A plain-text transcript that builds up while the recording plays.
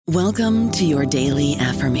Welcome to your daily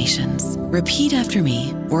affirmations. Repeat after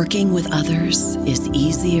me. Working with others is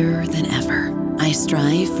easier than ever. I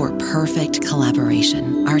strive for perfect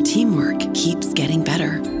collaboration. Our teamwork keeps getting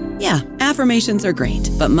better. Yeah, affirmations are great,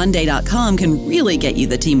 but Monday.com can really get you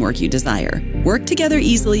the teamwork you desire. Work together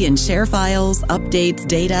easily and share files, updates,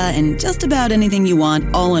 data, and just about anything you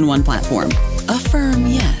want all in one platform. Affirm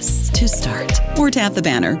yes to start, or tap the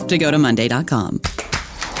banner to go to Monday.com.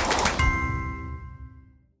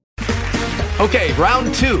 Okay,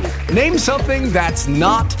 round two. Name something that's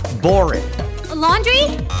not boring. A laundry?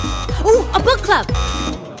 Ooh, a book club.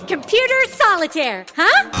 Computer solitaire,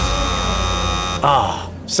 huh?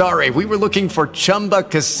 Ah, sorry, we were looking for Chumba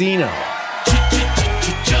Casino.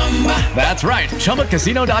 That's right,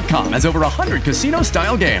 ChumbaCasino.com has over 100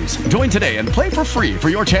 casino-style games. Join today and play for free for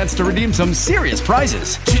your chance to redeem some serious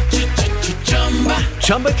prizes.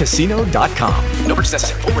 ChumbaCasino.com. No purchase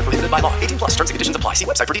necessary. Void where prohibited by law. 18+ terms and conditions apply. See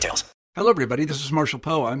website for details. Hello, everybody. This is Marshall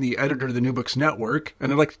Poe. I'm the editor of the New Books Network,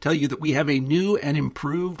 and I'd like to tell you that we have a new and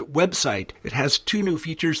improved website. It has two new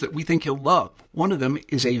features that we think you'll love. One of them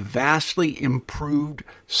is a vastly improved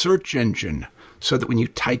search engine, so that when you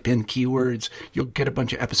type in keywords, you'll get a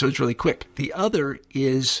bunch of episodes really quick. The other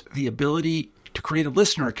is the ability to create a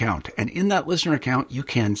listener account. And in that listener account, you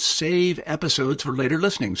can save episodes for later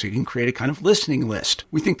listening. So you can create a kind of listening list.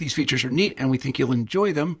 We think these features are neat, and we think you'll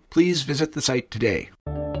enjoy them. Please visit the site today.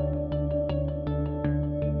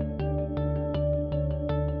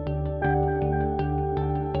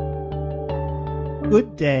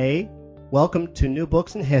 Good day. Welcome to New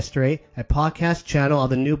Books in History, a podcast channel on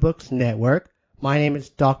the New Books Network. My name is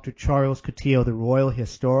Dr. Charles Coutinho of the Royal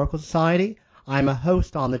Historical Society. I'm a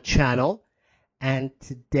host on the channel, and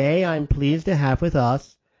today I'm pleased to have with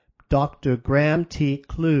us Dr. Graham T.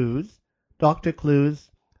 Clues. Dr. Clues,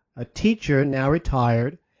 a teacher now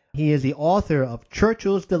retired. He is the author of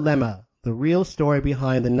Churchill's Dilemma, the real story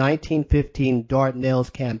behind the 1915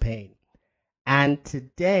 Dardanelles campaign. And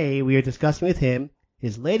today we are discussing with him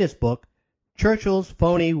his latest book, Churchill's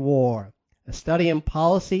Phony War, a study in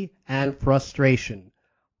policy and frustration,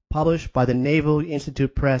 published by the Naval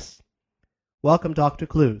Institute Press. Welcome, Dr.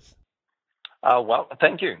 Clues. Well,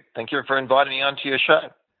 thank you. Thank you for inviting me onto your show.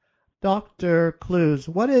 Dr. Clues,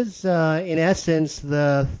 what is, in essence,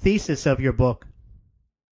 the thesis of your book?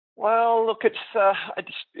 Well, look, it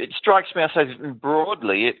strikes me, I say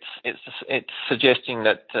broadly, it's suggesting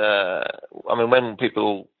that when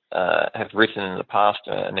people have written in the past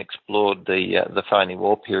and explored the phony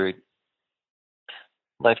war period,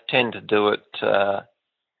 they tend to do it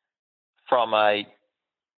from a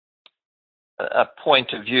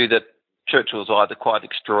point of view that Churchill's either quite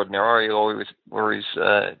extraordinary or he's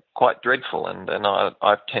quite dreadful, and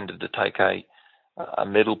I've tended to take a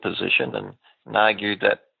middle position and argue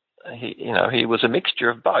that he was a mixture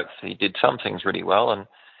of both. He did some things really well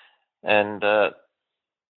and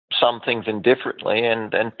some things indifferently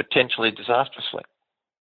and potentially disastrously.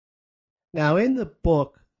 Now, in the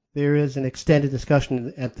book, there is an extended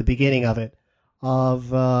discussion at the beginning of it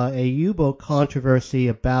of a U-boat controversy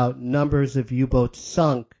about numbers of U-boats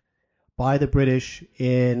sunk by the British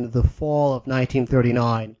in the fall of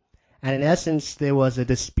 1939. And in essence, there was a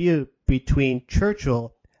dispute between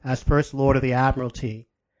Churchill, as First Lord of the Admiralty,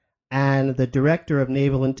 and the Director of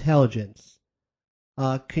Naval Intelligence.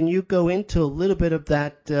 Can you go into a little bit of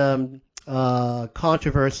that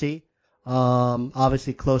controversy,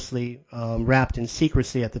 obviously closely wrapped in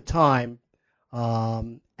secrecy at the time,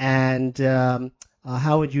 and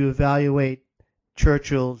how would you evaluate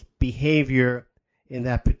Churchill's behavior in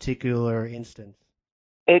that particular instance?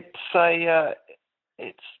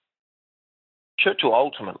 Churchill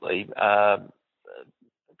ultimately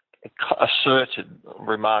asserted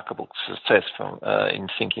remarkable success in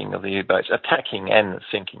sinking of the U-boats, attacking and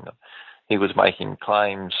sinking them. He was making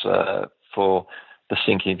claims for the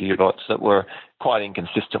sinking of U-boats that were quite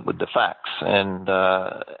inconsistent with the facts, and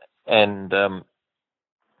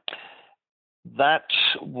that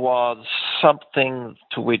was something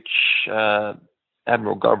to which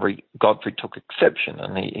Admiral Godfrey took exception,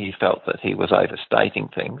 and he felt that he was overstating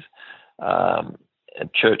things.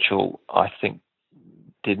 Churchill, I think,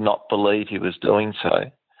 did not believe he was doing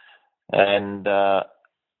so, and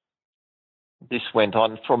this went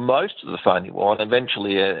on for most of the phony war, and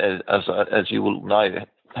eventually, as you will know,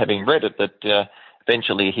 having read it, that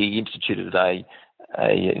eventually he instituted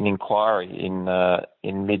an inquiry in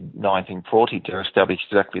mid-1940 to establish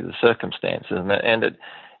exactly the circumstances, and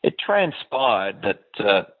it transpired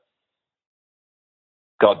that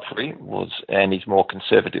Godfrey and his more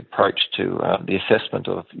conservative approach to the assessment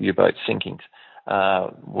of U-boat sinkings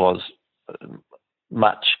was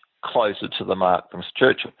much closer to the mark than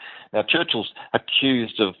Churchill. Now, Churchill's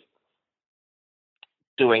accused of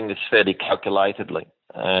doing this fairly calculatedly,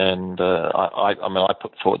 and I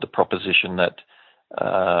put forward the proposition that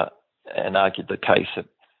and argued the case that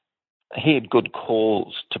he had good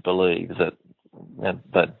cause to believe that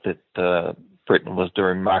Britain was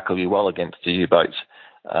doing remarkably well against the U-boats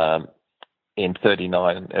in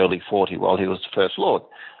 39 and early 40 while he was First Lord.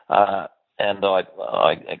 And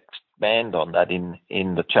I expand on that in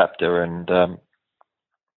the chapter and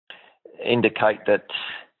indicate that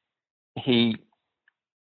he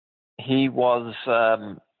was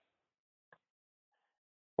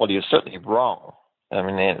he was certainly wrong. I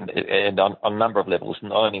mean, and on a number of levels,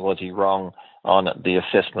 not only was he wrong on the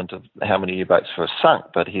assessment of how many U-boats were sunk,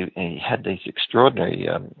 but he had these extraordinary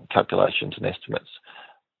calculations and estimates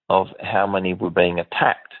of how many were being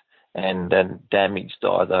attacked and then damaged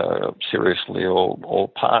either seriously or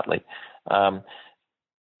partly. The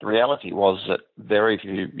reality was that very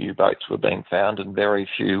few U-boats were being found and very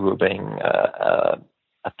few were being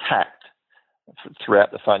attacked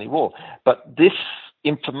throughout the Phoney War. But this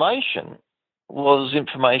information was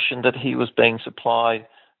information that he was being supplied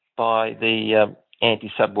by the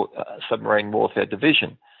Anti-Submarine Warfare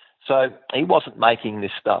Division. So he wasn't making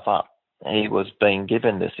this stuff up. He was being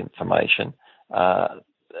given this information, and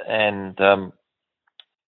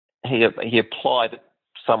he applied it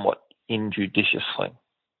somewhat injudiciously.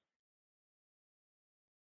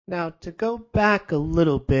 Now, to go back a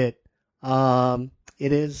little bit,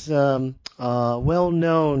 it is well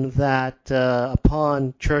known that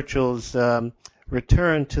upon Churchill's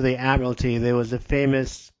return to the Admiralty, there was a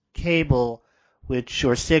famous cable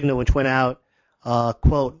or signal which went out,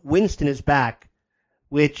 quote, "Winston is back,"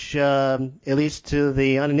 which, at least to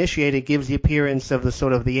the uninitiated, gives the appearance of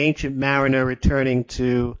the ancient mariner returning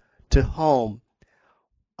to home.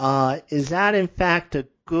 Is that in fact a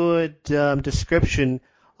good description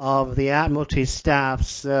of the Admiralty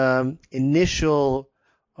staff's initial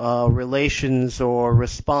relations or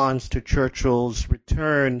response to Churchill's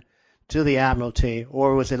return to the Admiralty,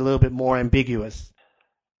 or was it a little bit more ambiguous?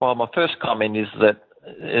 Well, my first comment is that,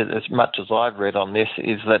 as much as I've read on this,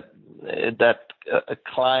 is that a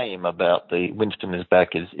claim about the Winston is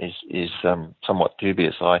back is somewhat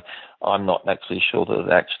dubious. I'm not actually sure that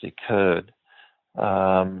it actually occurred.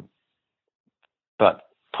 But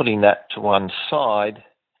putting that to one side,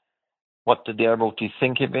 what did the Admiralty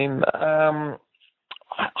think of him? I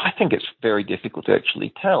think it's very difficult to actually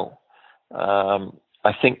tell.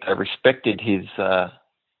 I think they respected his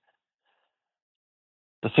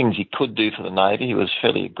the things he could do for the Navy. He was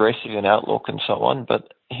fairly aggressive in outlook and so on,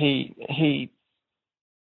 but he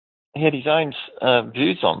had his own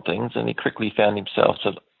views on things, and he quickly found himself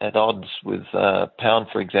at odds with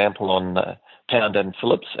Pound, for example, on Pound and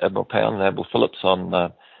Phillips, Admiral Pound and Admiral Phillips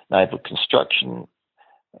on naval construction.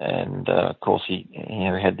 And, of course, he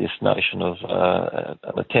had this notion of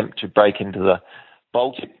an attempt to break into the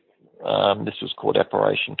Baltic. This was called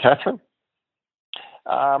Operation Catherine.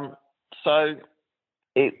 So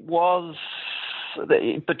it was,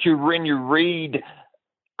 but when you read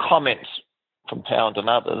comments from Pound and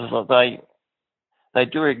others, they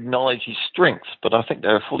do acknowledge his strengths, but I think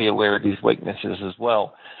they're fully aware of his weaknesses as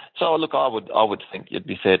well. So look, I would think it'd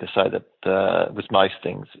be fair to say that with most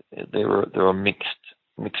things there were mixed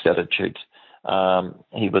attitudes.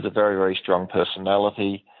 He was a very, very strong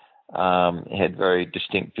personality. He had very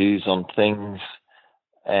distinct views on things,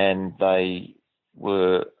 and they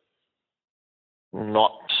were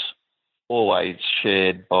not always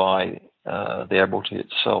shared by the Admiralty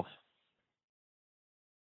itself.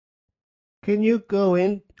 Can you go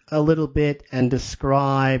in a little bit and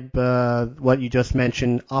describe what you just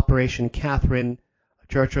mentioned, Operation Catherine,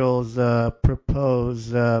 Churchill's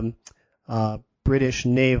proposed British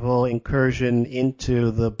naval incursion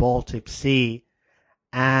into the Baltic Sea,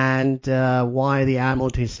 and why the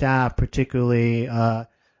Admiralty staff, particularly the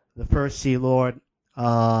First Lord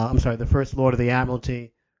of the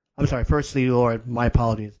Admiralty, First Sea Lord, my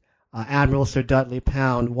apologies, Admiral Sir Dudley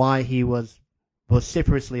Pound, why he was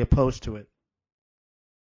vociferously opposed to it?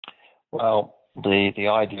 Well, the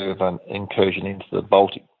idea of an incursion into the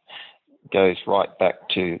Baltic goes right back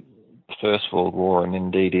to the First World War, and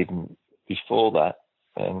indeed even before that.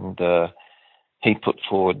 And he put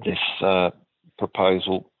forward this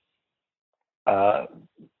proposal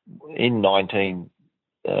in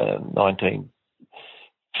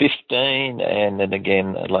 1915, and then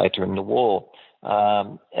again later in the war.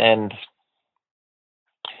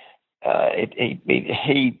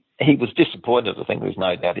 He was disappointed. I think there's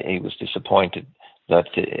no doubt he was disappointed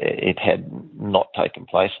that it had not taken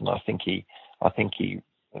place, and I think he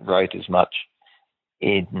wrote as much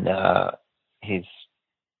in his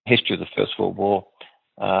history of the First World War,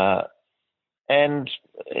 and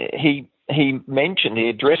he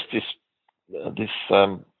addressed this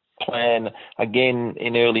plan again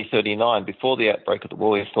in early 1939, before the outbreak of the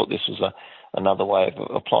war. He thought this was another way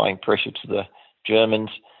of applying pressure to the Germans.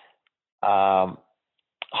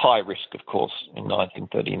 High risk, of course, in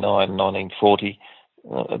 1939, 1940,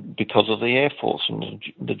 because of the Air Force and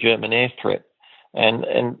the German air threat.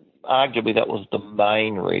 And arguably that was the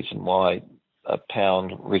main reason why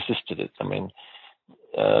Pound resisted it. I mean,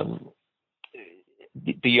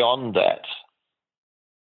 beyond that,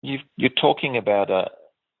 you're talking about a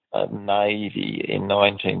navy in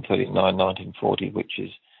 1939, 1940, which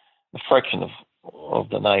is a fraction of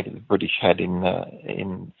the navy the British had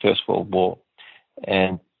in First World War,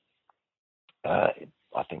 and I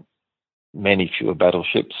think many fewer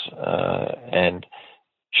battleships, and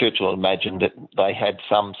Churchill imagined that they had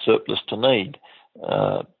some surplus to need,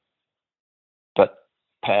 but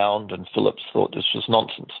Pound and Phillips thought this was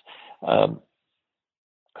nonsense.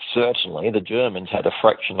 Certainly, the Germans had a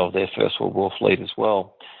fraction of their First World War fleet as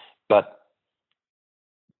well, but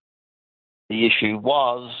the issue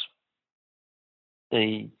was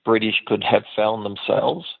the British could have found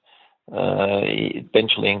themselves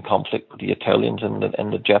eventually in conflict with the Italians and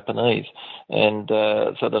the Japanese, and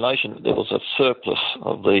so the notion that there was a surplus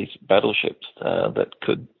of these battleships that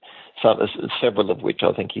could, several of which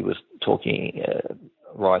I think he was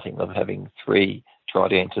writing of having 3 try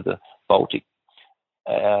to enter the Baltic,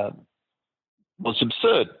 was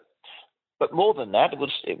absurd. But more than that,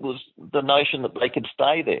 it was the notion that they could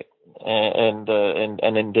stay there and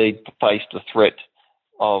indeed face the threat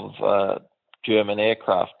of German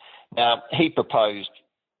aircraft. Now, he proposed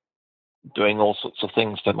doing all sorts of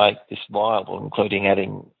things to make this viable, including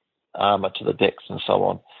adding armour to the decks and so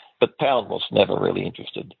on. But Pound was never really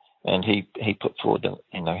interested, and he put forward,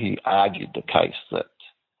 he argued the case that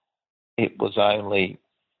it was only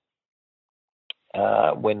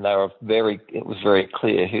when it was very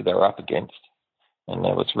clear who they were up against, and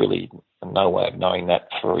there was really no way of knowing that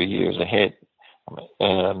for years ahead,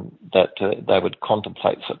 that they would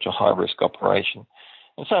contemplate such a high-risk operation.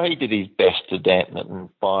 And so he did his best to dampen it, and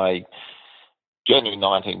by January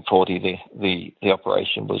 1940, the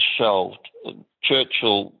operation was shelved.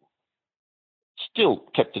 Churchill still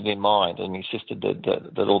kept it in mind and insisted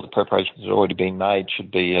that all the preparations that had already been made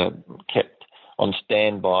should be kept on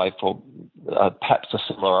standby for perhaps a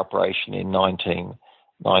similar operation in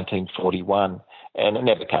 1941, and it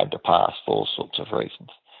never came to pass for all sorts of reasons.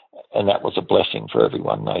 And that was a blessing for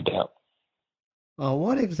everyone, no doubt.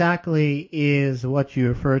 What exactly is what you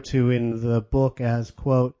refer to in the book as,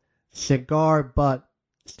 quote, cigar butt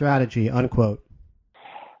strategy, unquote?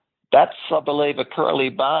 That's, I believe, a Curly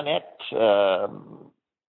Barnett term,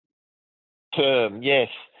 yes.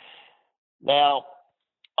 Now,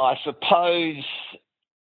 I suppose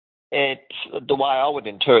the way I would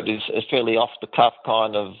interpret it is fairly off-the-cuff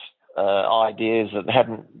kind of ideas that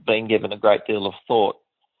hadn't been given a great deal of thought.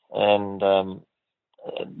 And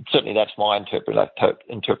certainly that's my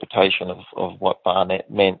interpretation of what Barnett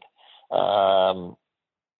meant.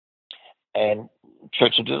 And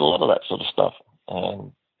Churchill did a lot of that sort of stuff.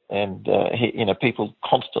 And people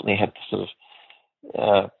constantly had to sort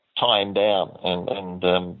of tie him down and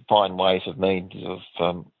find ways of means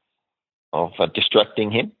of distracting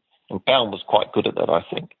him. And Pound was quite good at that, I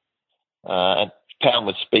think. And Pound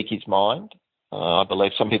would speak his mind. I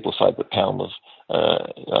believe some people say that Pound was,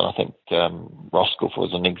 I think Roscoff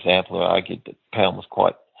was an example who argued that Pound was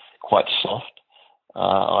quite soft.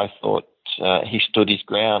 I thought he stood his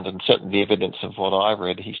ground, and certainly the evidence of what I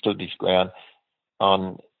read, he stood his ground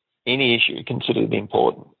on any issue he considered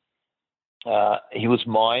important. He was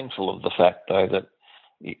mindful of the fact, though, that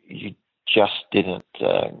you just didn't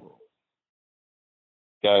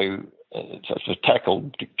go to tackle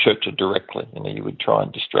Churchill directly. You would try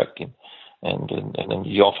and distract him. And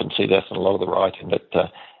you often see that in a lot of the writing,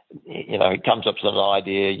 that he comes up with an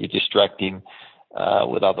idea, you distract him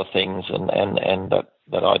with other things, and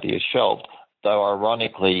that idea is shelved. Though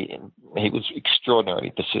ironically, he was extraordinarily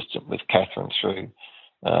persistent with Catherine through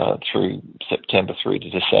September through to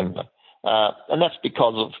December, and that's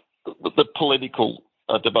because of the political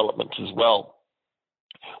developments as well,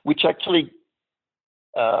 which actually,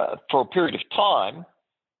 for a period of time,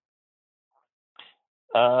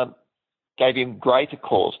 gave him greater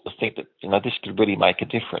cause to think that this could really make a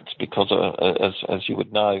difference, because as you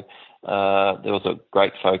would know, there was a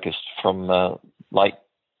great focus from late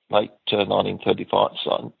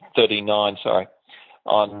 1939,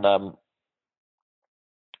 on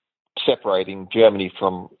separating Germany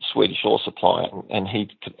from Swedish ore supply, and he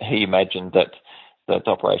imagined that that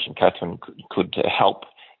Operation Catherine could help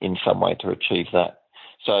in some way to achieve that.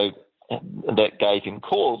 So that gave him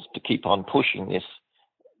cause to keep on pushing this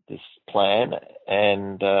plan,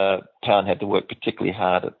 and Pound had to work particularly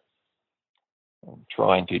hard at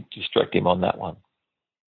trying to distract him on that one.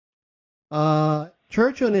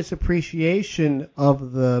 Churchill, in his appreciation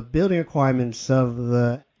of the building requirements of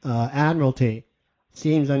the Admiralty,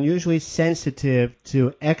 seems unusually sensitive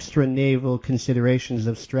to extra naval considerations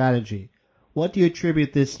of strategy. What do you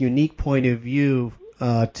attribute this unique point of view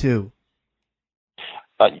to?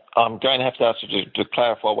 I'm going to have to ask you to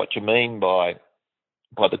clarify what you mean by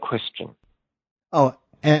the question. No,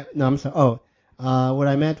 I'm sorry. What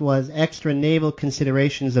I meant was extra naval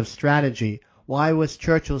considerations of strategy. Why was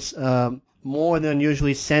Churchill more than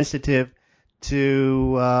usually sensitive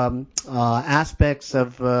to aspects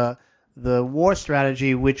of the war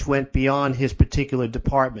strategy which went beyond his particular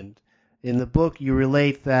department? In the book, you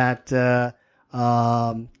relate that,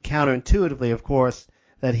 counterintuitively, of course,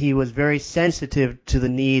 that he was very sensitive to the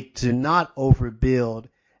need to not overbuild,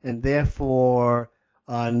 and therefore,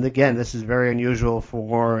 and again, this is very unusual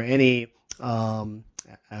for any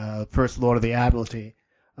First Lord of the Admiralty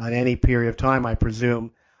at any period of time, I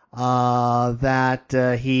presume,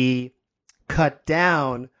 that he cut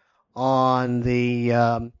down on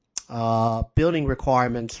the building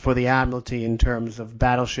requirements for the Admiralty in terms of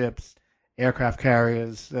battleships, aircraft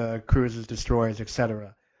carriers, cruisers, destroyers,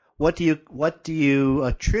 etc. What do you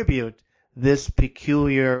attribute this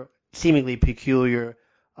seemingly peculiar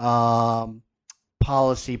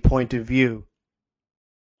policy point of view?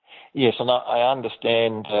 Yes, and I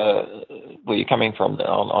understand where you're coming from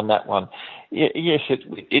on that one. Yes,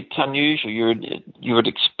 it's unusual. You would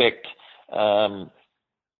expect a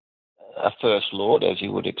First Lord, as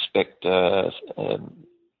you would expect the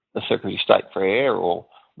Secretary of State for Air or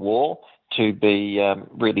War, to be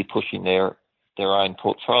really pushing their own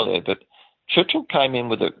portfolio. But Churchill came in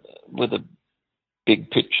with a big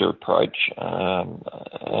picture approach,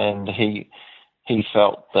 and he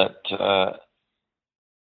felt that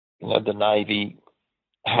the Navy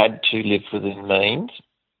had to live within means,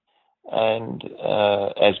 and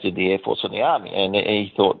as did the Air Force and the Army. And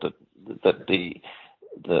he thought that the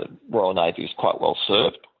Royal Navy was quite well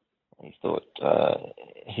served. He thought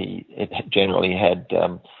it generally had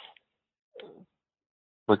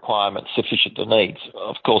requirements sufficient to needs.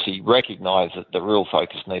 Of course, he recognised that the real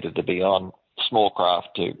focus needed to be on small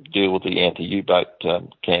craft to deal with the anti-U-boat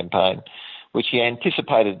campaign, which he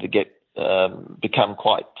anticipated to become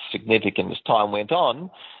quite significant as time went on,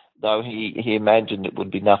 though he imagined it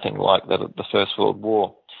would be nothing like that of the First World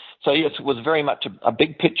War. So yes, it was very much a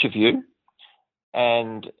big picture view,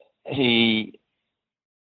 and he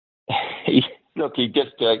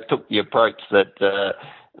just took the approach that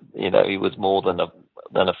he was more than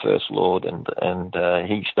a First Lord, and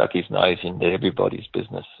he stuck his nose into everybody's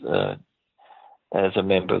business as a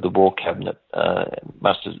member of the War Cabinet,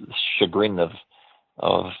 much to the chagrin of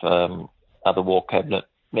other War Cabinet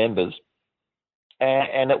members.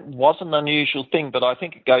 And it was an unusual thing, but I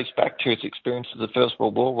think it goes back to his experience of the First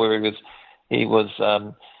World War, where he was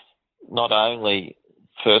not only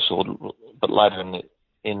First Lord, but later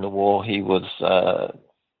in the war he was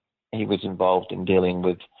involved in dealing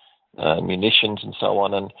with munitions and so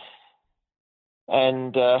on,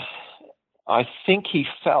 and I think he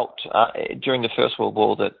felt during the First World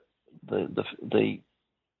War that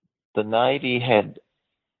the Navy had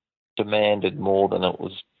demanded more than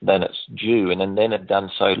its due, and then had done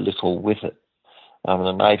so little with it.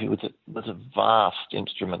 The Navy was a vast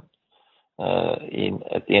instrument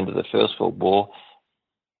at the end of the First World War,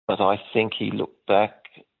 but I think he looked back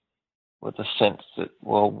with a sense that,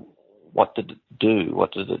 well, what did it do?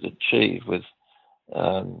 What did it achieve with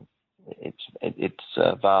its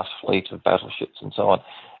vast fleet of battleships and so on?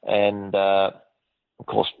 And of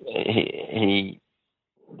course,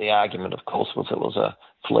 the argument, of course, was it was a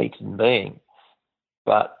fleet in being,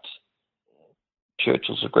 but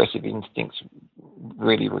Churchill's aggressive instincts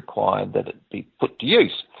really required that it be put to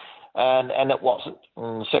use, and it wasn't.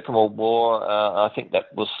 In the Second World War, I think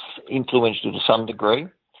that was influential to some degree,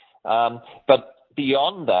 but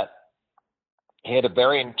beyond that, he had a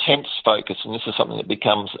very intense focus, and this is something that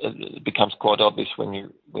becomes quite obvious when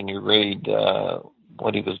you read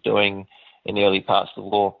what he was doing in the early parts of the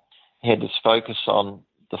war. He had this focus on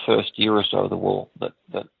the first year or so of the war,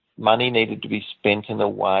 that money needed to be spent in a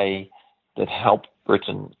way that helped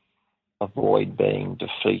Britain avoid being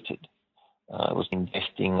defeated. It was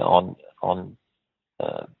investing on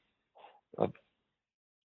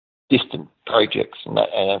distant projects, and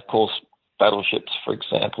of course battleships, for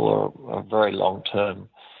example, are very long-term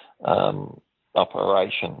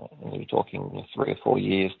operation. You're talking 3 or 4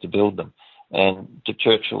 years to build them. And to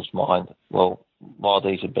Churchill's mind, well, while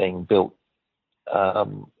these are being built,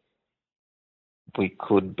 we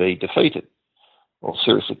could be defeated or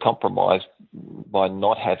seriously compromised by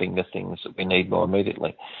not having the things that we need more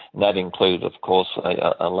immediately. And that included, of course,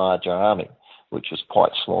 a larger army, which was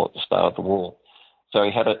quite small at the start of the war. So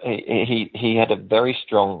he had a very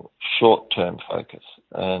strong short-term focus,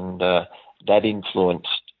 and that influenced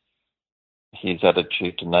his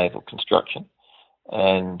attitude to naval construction,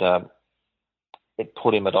 and it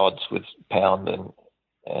put him at odds with Pound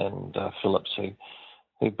and Phillips,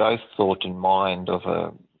 who both thought in mind of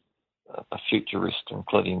a futurist,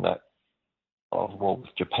 including that of war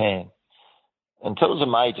with Japan. And so it was a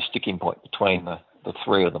major sticking point between the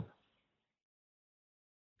three of them.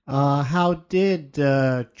 How did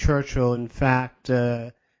Churchill, in fact,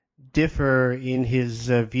 differ in his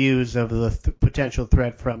views of the potential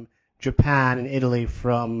threat from Japan and Italy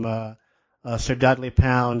from Sir Dudley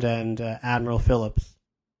Pound and Admiral Phillips?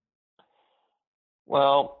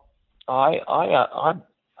 Well, I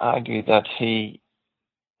argue that he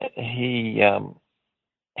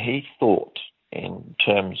thought in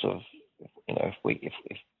terms of,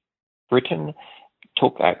 if Britain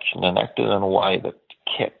took action and acted in a way that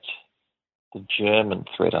kept the German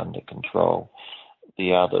threat under control,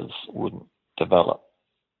 the others wouldn't develop.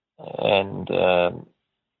 And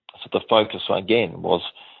so the focus again was,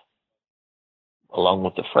 along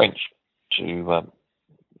with the French, to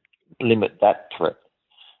limit that threat.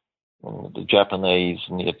 And the Japanese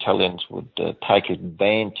and the Italians would take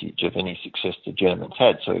advantage of any success the Germans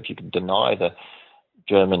had. So if you could deny the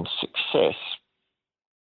German success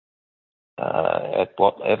at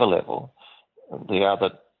whatever level, the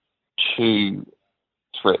other two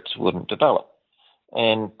threats wouldn't develop.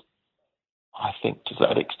 And I think to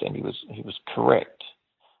that extent he was correct.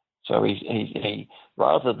 So he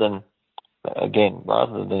rather than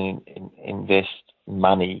invest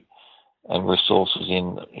money and resources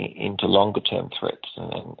into longer term threats,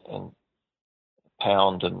 and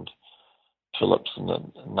Pound and Phillips and the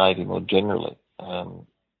Navy more generally,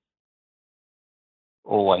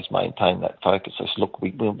 always maintain that focus. So look,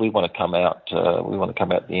 we want to come out. We want to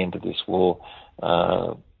come out at the end of this war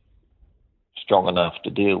strong enough to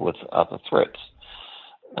deal with other threats.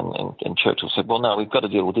 And Churchill said, well, no, we've got to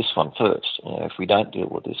deal with this one first. If we don't deal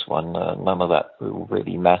with this one, none of that will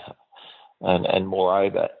really matter. And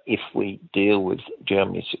moreover, if we deal with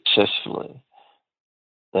Germany successfully,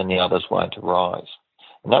 then the others won't arise.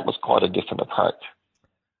 And that was quite a different approach.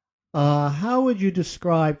 How would you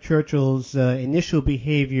describe Churchill's initial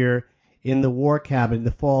behavior in the War Cabinet in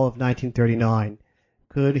the fall of 1939?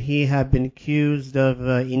 Could he have been accused of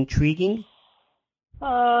intriguing?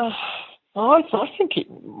 I think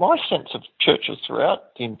my sense of Churchill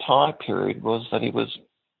throughout the entire period was that he was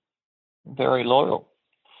very loyal.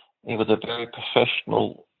 He was a very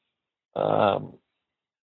professional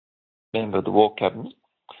member of the War Cabinet.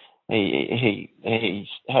 He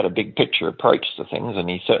had a big picture approach to things, and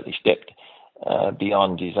he certainly stepped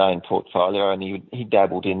beyond his own portfolio, and he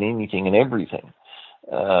dabbled in anything and everything.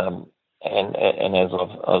 And as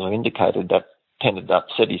I've indicated, that tended to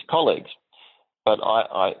upset his colleagues. But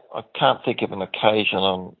I can't think of an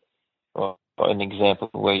occasion or an example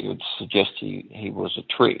where you would suggest he was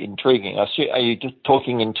intriguing. Are you just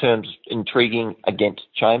talking in terms of intriguing against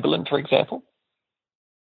Chamberlain, for example?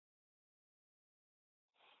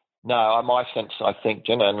 No, my sense, I think,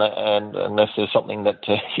 Jen, and unless there's something that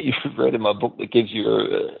you've read in my book that gives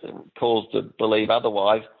you cause to believe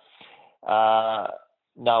otherwise,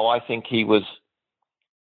 no, I think he was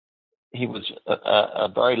a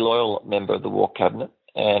very loyal member of the War Cabinet,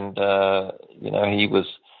 and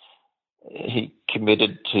he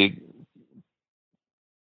committed to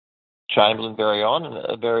Chamberlain very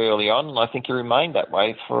early on, and I think he remained that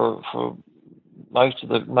way for most of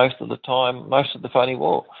the time, most of the Phoney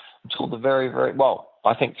War, until the very, very well.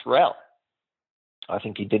 I think throughout, I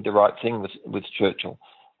think he did the right thing with Churchill,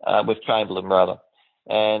 with Chamberlain rather,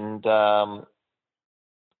 and the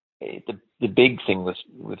big thing with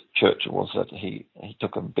Churchill was that he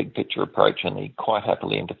took a big picture approach, and he quite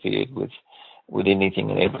happily interfered with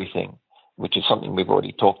anything and everything, which is something we've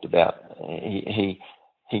already talked about. He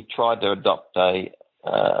tried to adopt a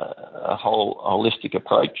whole holistic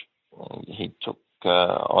approach. He took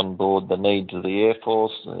on board the needs of the Air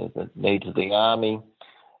Force, the needs of the Army,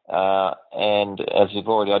 and as you've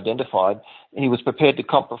already identified, he was prepared to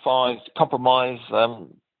compromise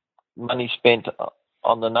money spent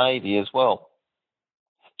on the Navy as well.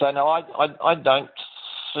 So no, I don't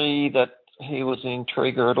see that he was an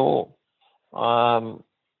intriguer at all. And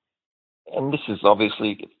this is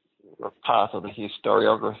obviously part of the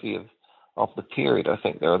historiography of the period. I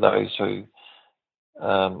think there are those who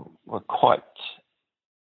were quite.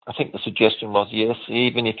 I think the suggestion was, yes,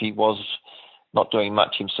 even if he was not doing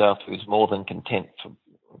much himself, he was more than content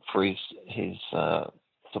for his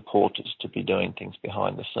supporters to be doing things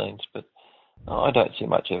behind the scenes. But I don't see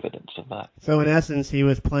much evidence of that. So in essence, he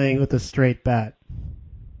was playing with a straight bat.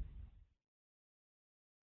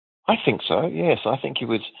 I think so, yes. I think he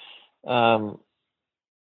was,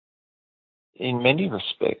 in many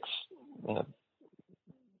respects,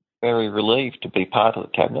 very relieved to be part of the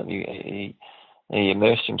cabinet. He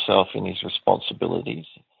immersed himself in his responsibilities.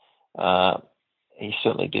 He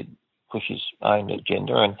certainly did push his own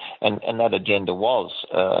agenda, and that agenda was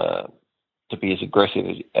to be as aggressive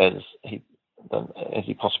as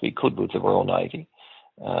he possibly could with the Royal Navy,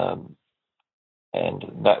 and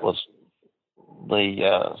that was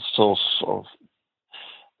the source of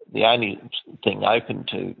the only thing open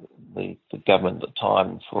to the government at the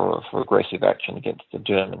time for aggressive action against the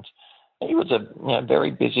Germans. He was a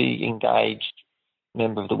very busy, engaged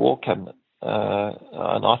member of the War Cabinet,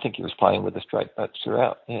 and I think he was playing with the straight bat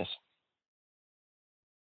throughout, yes.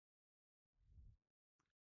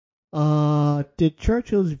 Did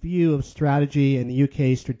Churchill's view of strategy and the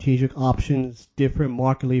UK's strategic options differ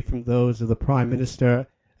markedly from those of the Prime Minister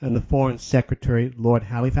and the Foreign Secretary, Lord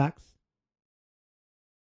Halifax?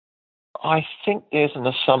 I think there's an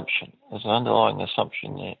underlying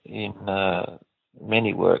assumption in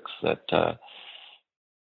many works that,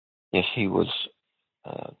 yes, he was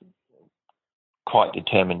quite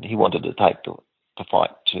determined. He wanted to take the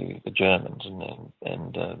fight to the Germans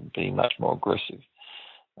and be much more aggressive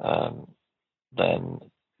than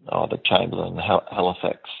either Chamberlain,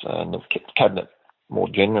 Halifax, and the cabinet more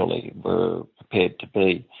generally were prepared to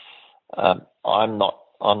be. I'm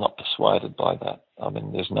not persuaded by that. I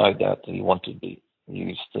mean, there's no doubt that he wanted to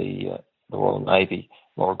use the Royal Navy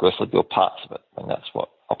more aggressively, or parts of it, and that's what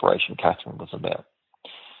Operation Catherine was about.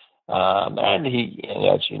 And he,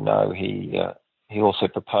 as you know, he also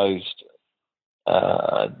proposed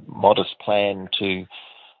a modest plan to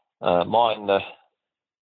mine the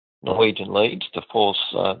Norwegian leads to force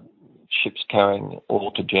ships carrying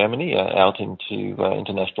oil to Germany out into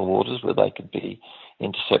international waters where they could be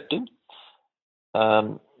intercepted.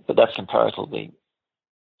 But that's comparatively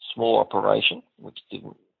small operation, which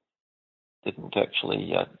didn't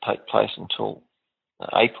actually take place until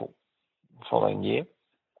April the following year.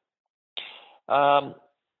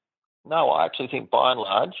 No, I actually think by and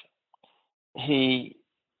large he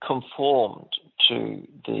conformed to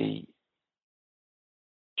the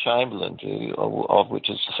Chamberlain view, of which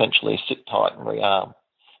is essentially sit tight and rearm.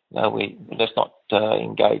 Let's not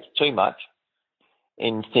engage too much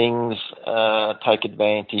in things, take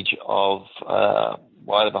advantage of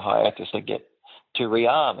whatever hiatus they get to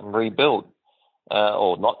rearm and rebuild,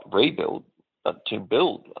 or not rebuild, but to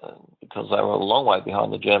build, because they were a long way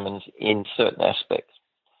behind the Germans in certain aspects.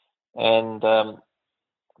 And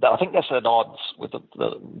I think that's at odds with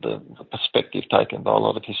the perspective taken by a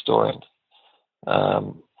lot of historians.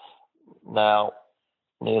 Now,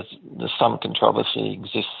 there's some controversy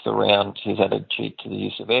exists around his attitude to the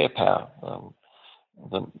use of air power.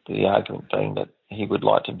 The argument being that he would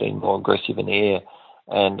like to be more aggressive in the air,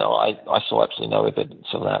 and I saw absolutely no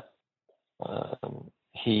evidence of that.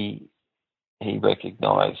 He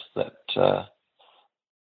recognised that there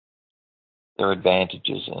are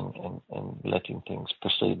advantages in letting things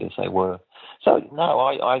proceed as they were. So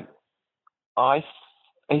no,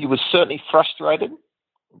 he was certainly frustrated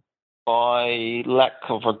by lack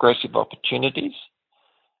of aggressive opportunities,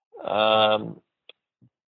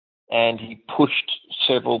 and he pushed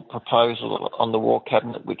several proposals on the War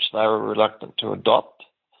Cabinet which they were reluctant to adopt.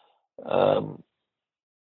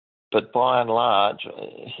 But by and large,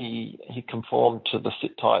 he conformed to the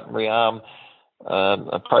sit tight and rearm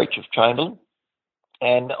approach of Chamberlain,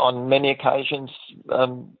 and on many occasions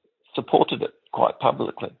supported it quite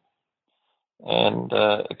publicly, and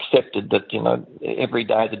accepted that every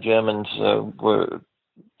day the Germans were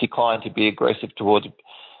declined to be aggressive towards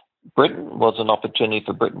Britain was an opportunity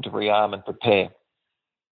for Britain to rearm and prepare.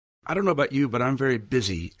 I don't know about you, but I'm very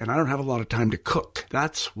busy and I don't have a lot of time to cook.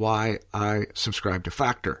 That's why I subscribe to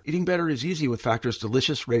Factor. Eating better is easy with Factor's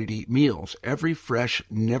delicious, ready-to-eat meals. Every fresh,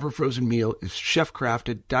 never frozen meal is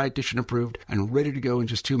chef-crafted, dietitian approved, and ready to go in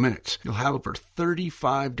just 2 minutes. You'll have over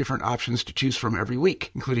 35 different options to choose from every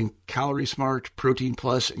week, including Calorie Smart, Protein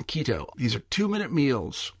Plus, and Keto. These are 2-minute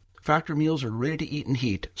meals. Factor meals are ready to eat and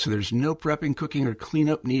heat, so there's no prepping, cooking, or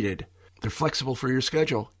cleanup needed. They're flexible for your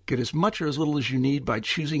schedule. Get as much or as little as you need by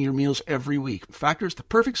choosing your meals every week. Factor is the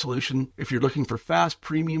perfect solution if you're looking for fast,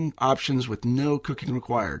 premium options with no cooking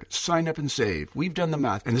required. Sign up and save. We've done the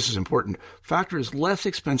math, and this is important. Factor is less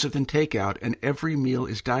expensive than takeout, and every meal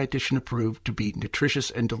is dietitian approved to be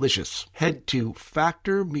nutritious and delicious. Head to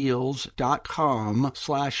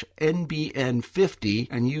factormeals.com/NBN50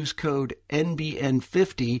 and use code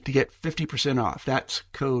NBN50 to get 50% off. That's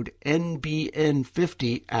code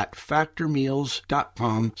NBN50 at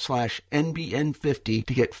factormeals.com/NBN50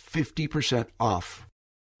 to get 50% off.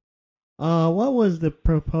 What was the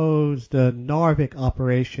proposed Narvik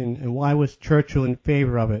operation, and why was Churchill in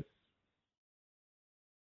favor of it?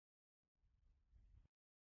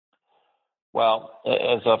 Well,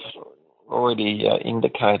 as I've already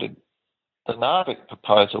indicated, the Narvik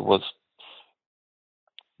proposal was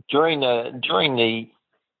during the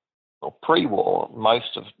pre-war.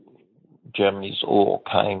 Most of Germany's ore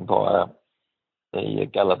came via the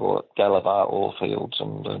Galavar ore fields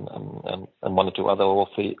and one or two other ore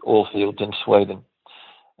fields in Sweden.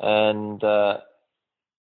 And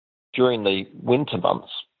during the winter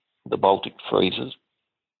months, the Baltic freezes,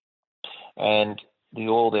 and the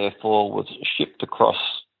ore therefore was shipped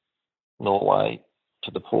across Norway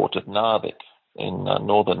to the port of Narvik in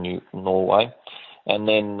northern Norway, and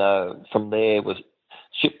then from there was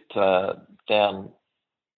shipped down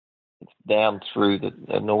through the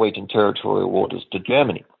Norwegian territorial waters to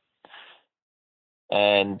Germany.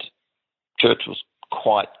 And Churchill was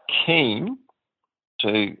quite keen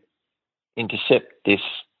to intercept this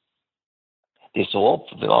ore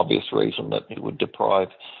for the obvious reason that it would deprive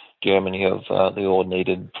Germany of the ore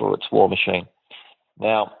needed for its war machine.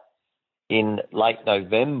 Now, in late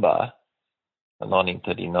November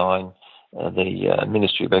 1939, the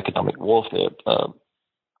Ministry of Economic Warfare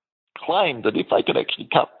claimed that if they could actually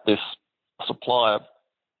cut this supply of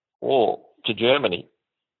ore to Germany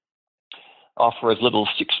off for as little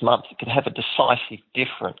as 6 months, it could have a decisive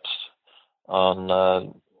difference on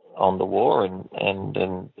the war and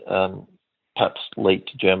perhaps lead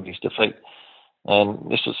to Germany's defeat. And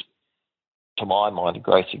this was, to my mind, a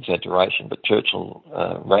gross exaggeration, but Churchill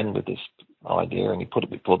ran with this idea and he put it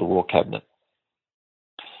before the War Cabinet.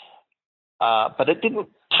 But it didn't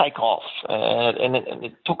take off, and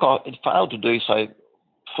it took off. It failed to do so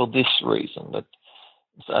for this reason: that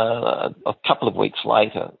a couple of weeks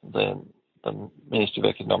later, the Ministry of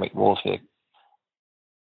Economic Warfare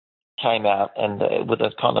came out and with a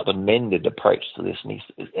kind of amended approach to this, and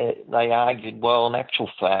they argued, well, in actual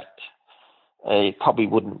fact, it probably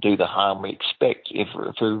wouldn't do the harm we expect. If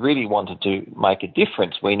we really wanted to make a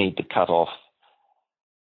difference, we need to cut off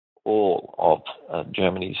all of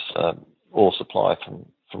Germany's ore supply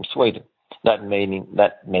from Sweden. That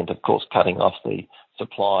meant, of course, cutting off the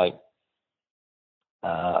supply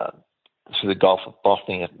through the Gulf of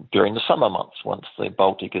Bothnia during the summer months once the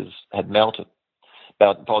Baltic ice had melted.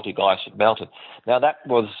 Now, that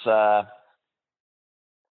was a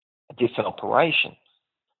different operation.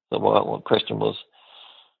 The question was,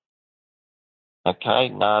 okay,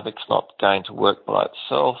 Narvik's not going to work by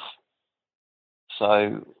itself,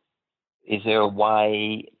 so is there a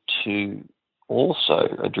way to also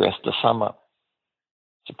address the summer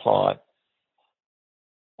supply?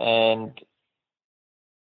 And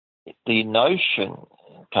the notion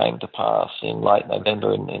came to pass in late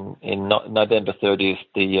November. In November 30th,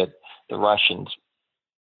 the Russians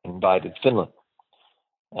invaded Finland,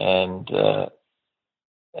 and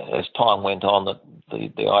as time went on,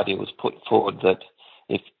 the idea was put forward that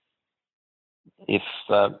if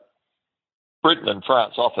Britain and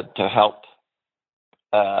France offered to help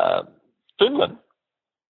Finland,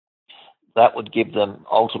 that would give them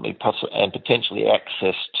ultimately and potentially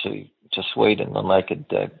access to Sweden, and they could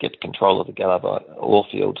get control of the Galavar ore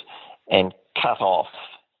fields and cut off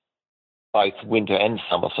both winter and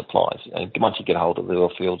summer supplies. And once you get hold of the ore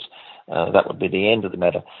fields, that would be the end of the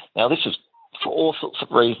matter. Now, this is, for all sorts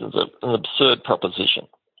of reasons, an absurd proposition,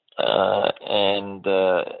 but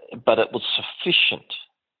it was sufficient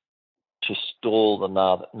to stall the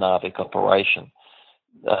Narvik operation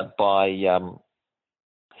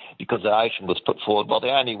because the notion was put forward, well,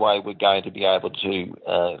 the only way we're going to be able to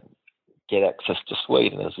get access to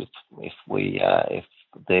Sweden is if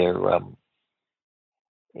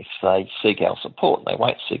they seek our support. They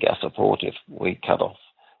won't seek our support if we cut off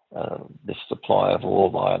this supply of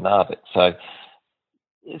ore via Narvik. So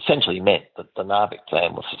it essentially meant that the Narvik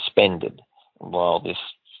plan was suspended while this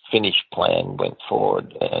Finnish plan went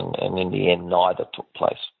forward, and in the end, neither took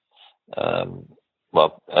place. I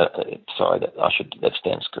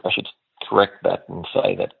should correct that and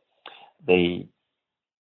say that the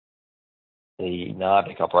the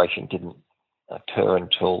Narvik operation didn't occur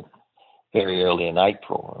until very early in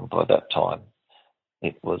April, and by that time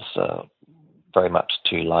it was very much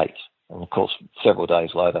too late. And of course, several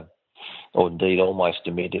days later, or indeed almost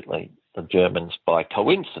immediately, the Germans, by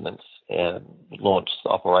coincidence, launched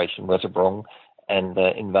Operation Weserbrong and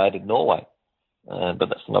invaded Norway. But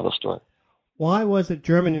that's another story. Why was the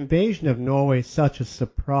German invasion of Norway such a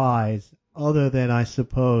surprise, other than, I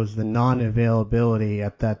suppose, the non-availability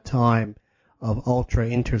at that time of ultra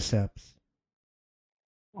intercepts?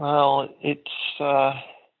 Well, it's an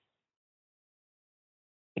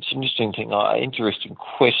interesting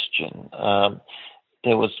question.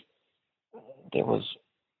 There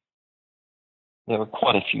were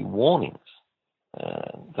quite a few warnings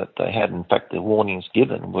that they had. In fact, the warnings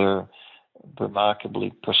given were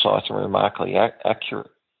remarkably precise and remarkably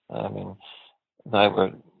accurate. I mean, they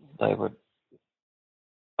were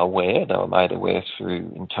aware. They were made aware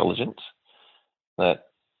through intelligence that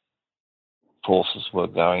forces were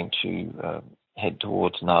going to head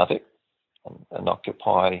towards Narvik and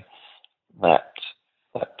occupy that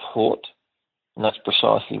port, and that's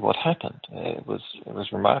precisely what happened. It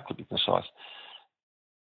was remarkably precise,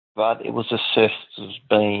 but it was assessed as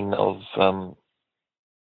being of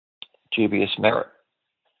dubious merit,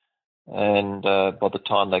 and by the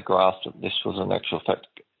time they grasped that this was an actual fact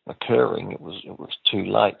occurring, it was too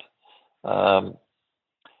late.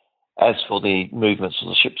 As for the movements of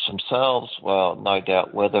the ships themselves, well, no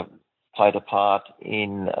doubt weather played a part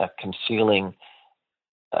in concealing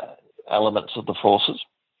elements of the forces,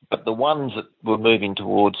 but the ones that were moving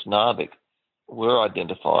towards Narvik were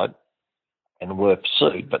identified and were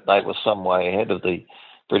pursued, but they were some way ahead of the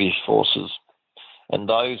British forces. And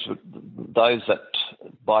those that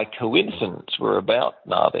by coincidence were about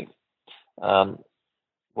Narvik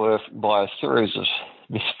were, by a series of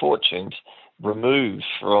misfortunes, removed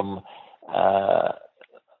from a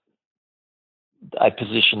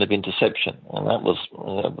position of interception, and that was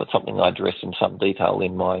something I addressed in some detail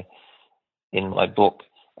in my book,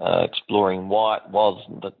 exploring why it was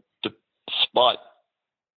that, despite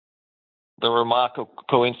the remarkable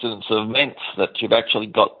coincidence of events, that you've actually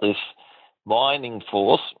got this mining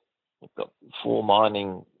force. You've got 4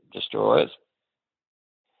 mining destroyers,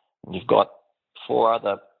 and you've got 4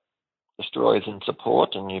 other destroyers in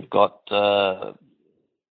support, and you've got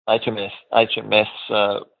HMS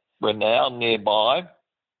Renown nearby,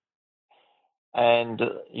 and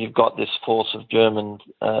you've got this force of German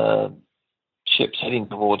ships heading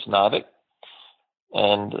towards Narvik,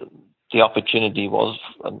 and the opportunity was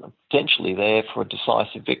potentially there for a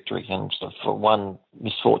decisive victory, and so for one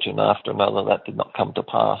misfortune after another, that did not come to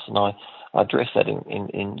pass. And I address that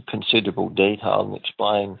in considerable detail and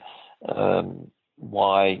explain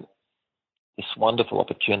why this wonderful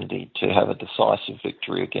opportunity to have a decisive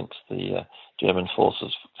victory against the German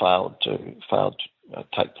forces failed to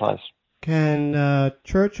take place. Can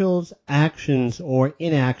Churchill's actions or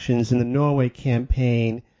inactions in the Norway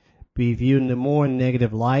campaign be viewed in a more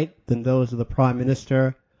negative light than those of the Prime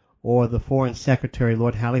Minister or the Foreign Secretary,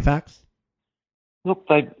 Lord Halifax? Look,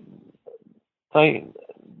 they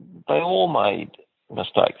all made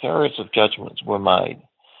mistakes. Errors of judgments were made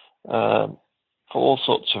for all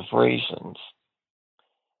sorts of reasons.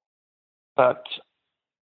 But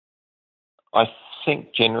I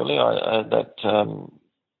think generally that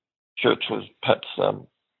Church was perhaps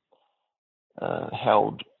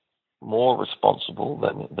held more responsible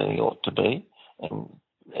than he ought to be,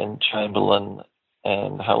 and Chamberlain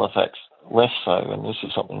and Halifax less so. And this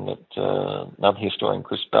is something that another historian,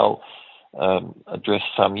 Chris Bell,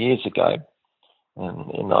 addressed some years ago,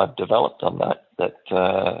 and I've developed on that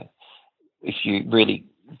if you really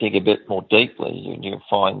dig a bit more deeply, you'll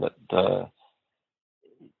find that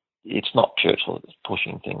it's not Churchill that's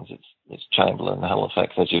pushing things, it's Chamberlain and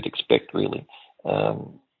Halifax, as you'd expect, really,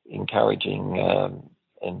 encouraging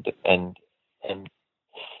and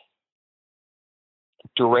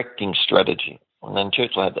directing strategy. And then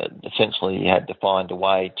Churchill had to find a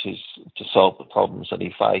way to solve the problems that he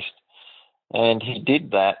faced, and he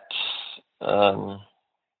did that.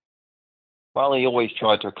 Well, he always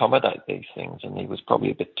tried to accommodate these things, and he was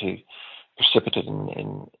probably a bit too precipitate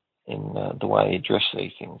in the way he addressed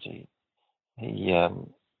these things. He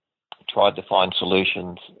tried to find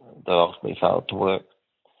solutions that ultimately failed to work.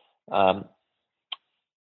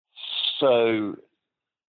 So,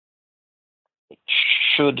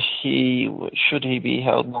 should he be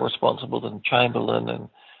held more responsible than Chamberlain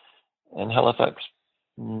and Halifax?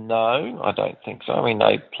 No, I don't think so. I mean,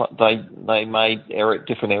 they made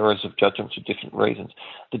different errors of judgment for different reasons.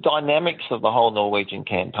 The dynamics of the whole Norwegian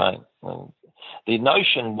campaign, the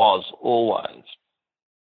notion was always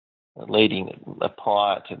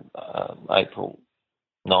prior to April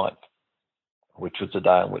 9th, which was the day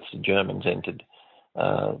on which the Germans entered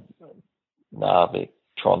Narvik,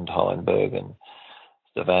 Trondheim, Bergen,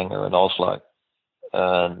 Stavanger and Oslo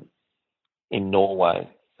in Norway,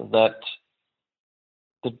 that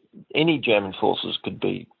any German forces could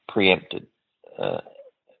be preempted,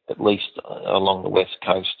 at least along the west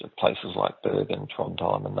coast of places like Bergen,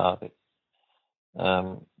 Trondheim and Narvik.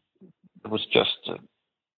 It was just a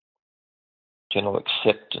general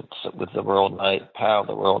acceptance that with the power of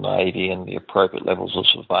the Royal Navy and the appropriate levels of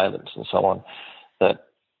surveillance and so on, that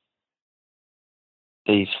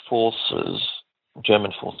these forces,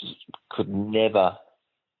 German forces, could never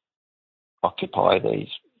occupy these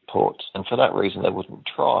ports, and for that reason they wouldn't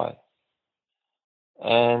try.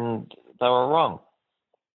 And they were wrong.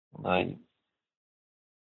 They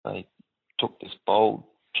took this bold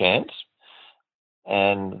chance,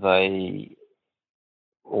 and they,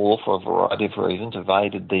 all for a variety of reasons,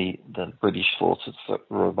 evaded the British forces that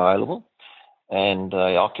were available, and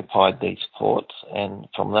they occupied these ports. And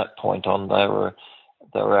from that point on, they were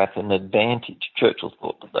at an advantage. Churchill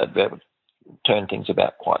thought that they'd be able to turn things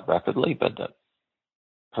about quite rapidly, but that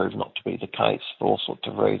proved not to be the case for all sorts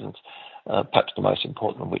of reasons, perhaps the most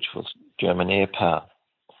important of which was German air power.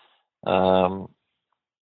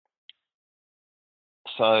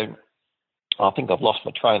 So I think I've lost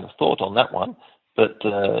my train of thought on that one, but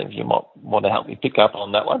if you might want to help me pick up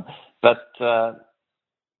on that one. But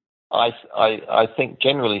I think,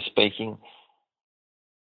 generally speaking,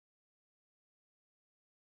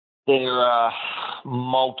 there are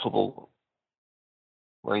multiple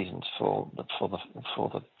reasons for the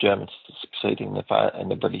Germans to succeed and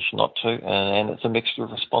the British not to, and it's a mixture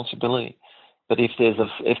of responsibility. But if there's a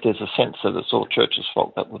sense that it's all Churchill's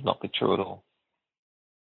fault, that would not be true at all.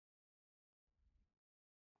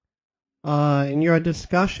 In your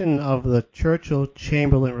discussion of the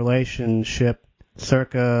Churchill-Chamberlain relationship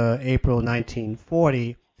circa April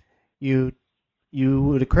 1940, you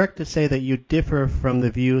would correct to say that you differ from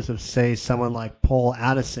the views of, say, someone like Paul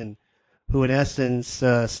Addison, who in essence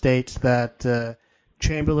states that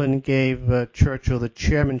Chamberlain gave Churchill the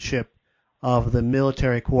chairmanship of the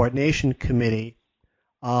Military Coordination Committee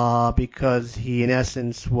because he in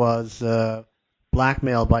essence was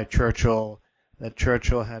blackmailed by Churchill, that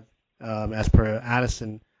Churchill had, as per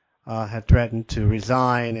Addison, had threatened to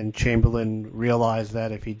resign, and Chamberlain realized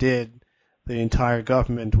that if he did, the entire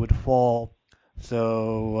government would fall.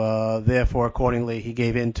 So therefore, accordingly, he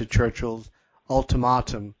gave in to Churchill's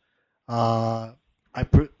ultimatum. Why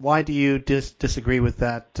do you disagree with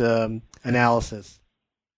that analysis?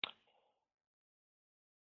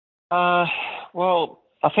 Well,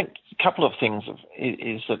 I think a couple of things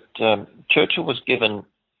is that Churchill was given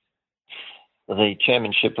the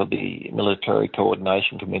chairmanship of the Military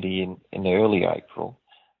Coordination Committee in early April,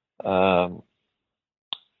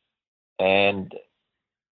 and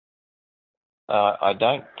I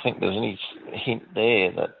don't think there's any hint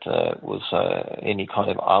there that was any kind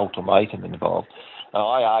of ultimatum involved.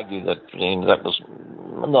 I argue that that was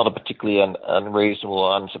not a particularly unreasonable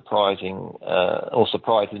or unsurprising or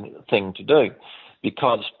surprising thing to do,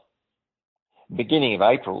 because beginning of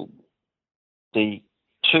April, the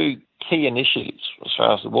two key initiatives as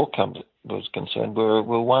far as the war was concerned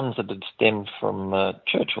were ones that had stemmed from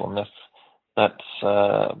Churchill, and that's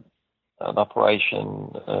an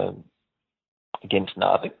operation against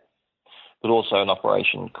Narvik, but also an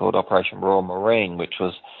operation called Operation Royal Marine, which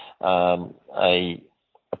was a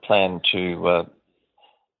plan to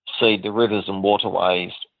seed the rivers and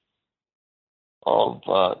waterways of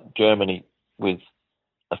Germany with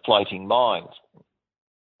floating mines.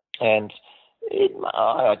 And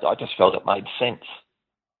I just felt it made sense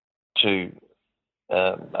to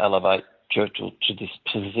elevate Churchill to this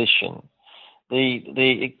position.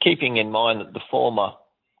 The keeping in mind that the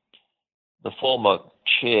former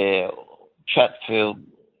chair, Chatfield,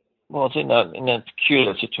 was in a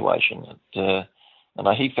peculiar situation, and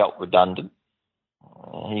he felt redundant.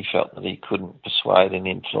 He felt that he couldn't persuade and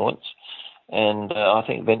influence, and I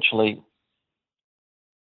think eventually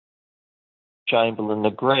Chamberlain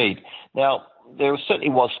agreed. Now, there certainly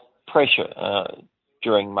was pressure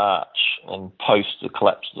during March and post the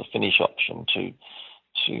collapse of the Finnish option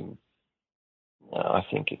to I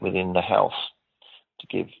think within the House, to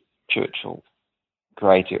give Churchill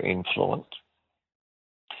greater influence.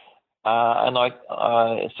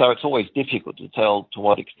 So it's always difficult to tell to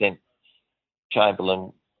what extent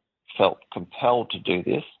Chamberlain felt compelled to do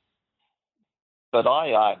this. But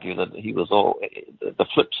I argue that he was the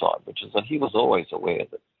flip side, which is that he was always aware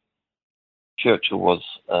that Churchill was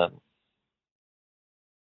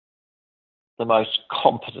the most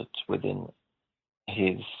competent within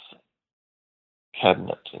his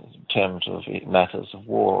cabinet in terms of matters of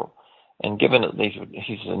war. And given that these were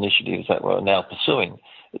his initiatives that we're now pursuing,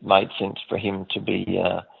 it made sense for him to be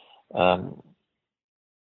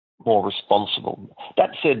more responsible.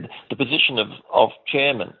 That said, the position of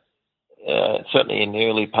chairman, certainly in the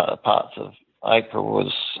early parts of April,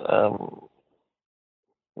 was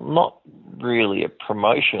not really a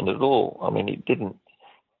promotion at all. I mean, it didn't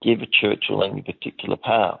give Churchill any particular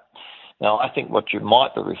power. Now, I think what you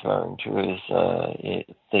might be referring to is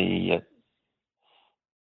the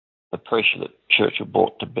pressure that Churchill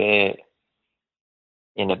brought to bear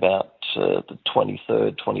in about the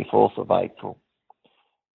 23rd, 24th of April,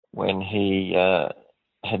 when he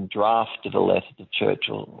had drafted a letter to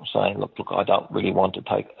Churchill saying, look, I don't really want to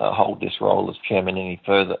hold this role as chairman any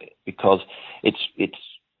further because it's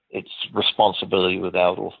responsibility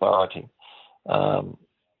without authority.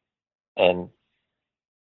 And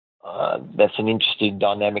that's an interesting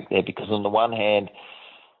dynamic there, because on the one hand,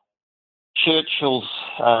 Churchill's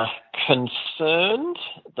concerned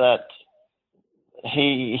that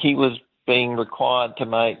he was being required to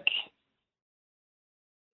make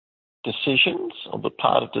decisions, or the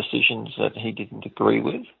part of decisions that he didn't agree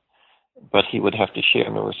with, but he would have to share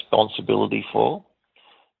in the responsibility for.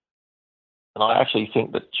 And I actually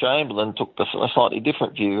think that Chamberlain took a slightly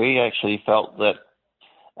different view. He actually felt that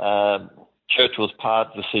Churchill's part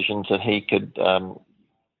of decisions that he could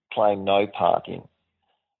claim no part in.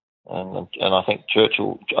 And I think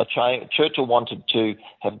Churchill wanted to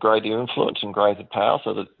have greater influence and greater power,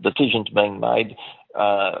 so that decisions being made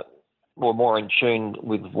were more in tune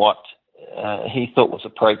with what he thought was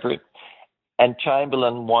appropriate. And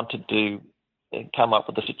Chamberlain wanted to come up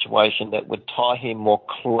with a situation that would tie him more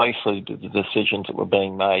closely to the decisions that were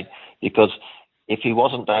being made, because if he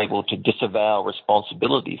wasn't able to disavow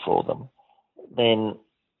responsibility for them, then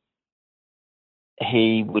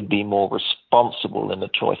he would be more responsible in the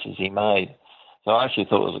choices he made. So I actually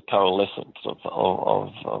thought it was a coalescence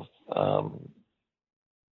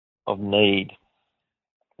of need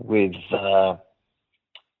with, I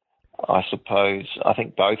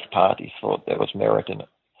think both parties thought there was merit in it.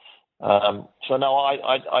 So no,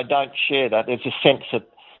 I don't share that. There's a sense that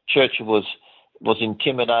Churchill was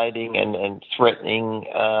intimidating and threatening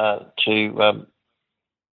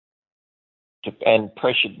and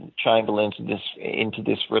pressured Chamberlain into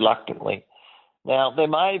this reluctantly. Now, there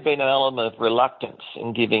may have been an element of reluctance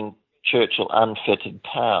in giving Churchill unfettered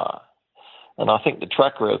power, and I think the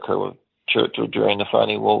track record of Churchill during the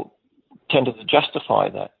Phoney War tended to justify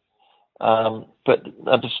that. But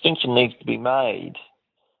a distinction needs to be made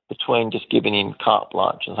between just giving him carte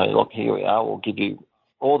blanche and saying, look, here we are, we'll give you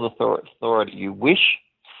all the authority you wish,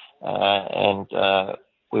 and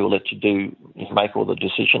we will let you make all the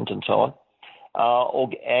decisions and so on,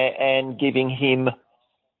 and giving him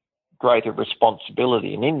greater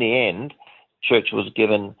responsibility. And in the end, Churchill was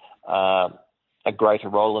given a greater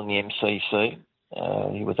role in the MCC.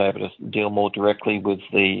 He was able to deal more directly with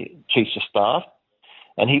the Chiefs of Staff,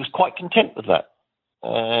 and he was quite content with that.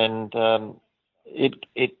 And it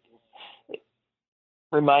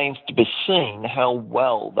remains to be seen how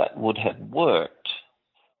well that would have worked.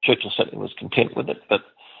 Churchill certainly was content with it, but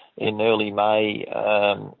in early May,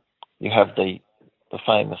 you have the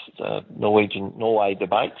famous Norway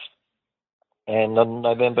debates, and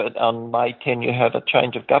on May 10, you have a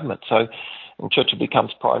change of government. So, and Churchill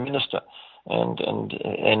becomes Prime Minister,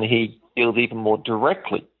 and he deals even more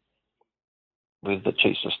directly with the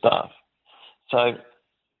Chiefs of Staff. So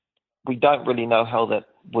we don't really know how that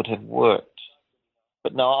would have worked.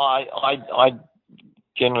 But no, I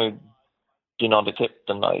generally do not accept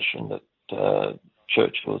the notion that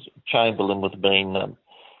Chamberlain was being,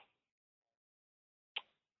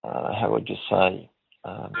 how would you say,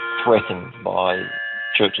 threatened by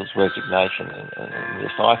Churchill's resignation. And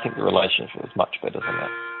yes, I think the relationship was much better than that.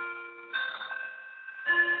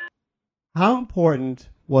 How important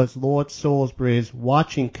was Lord Salisbury's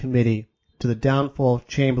watching committee to the downfall of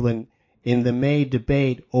Chamberlain in the May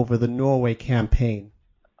debate over the Norway campaign?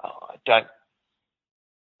 I don't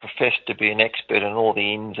profess to be an expert in all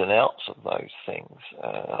the ins and outs of those things,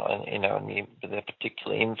 and their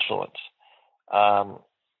particular influence.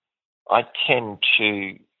 I tend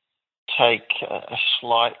to take a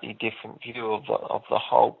slightly different view of the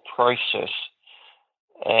whole process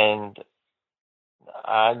and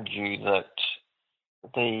argue that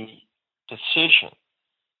the decision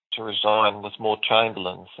to resign was more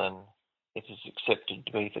Chamberlain's than it is accepted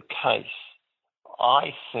to be the case.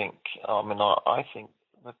 I think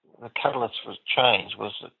that the catalyst for change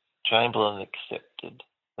was that Chamberlain accepted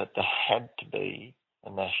that there had to be a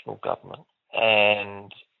national government,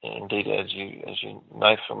 And indeed, as you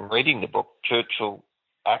know from reading the book, Churchill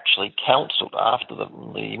actually counselled after the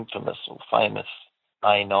infamous or famous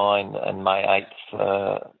May 9 and May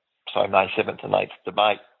 8th, May 7th and 8th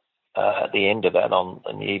debate. At the end of that,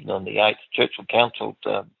 in the evening on the 8th, Churchill counselled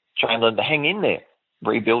Chamberlain to hang in there,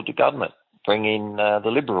 rebuild the government, bring in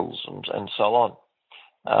the Liberals and so on.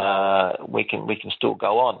 We can still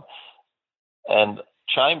go on. And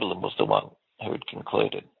Chamberlain was the one who had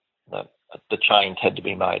concluded that the change had to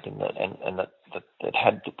be made, and that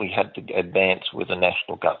we had to advance with a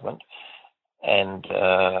national government, and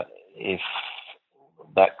if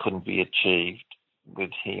that couldn't be achieved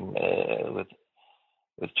with him with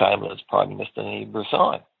Chamberlain as Prime Minister, he'd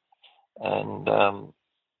resign, and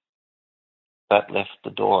that left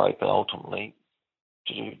the door open ultimately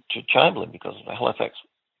to Chamberlain, because Halifax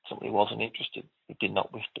simply wasn't interested. He did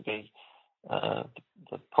not wish to be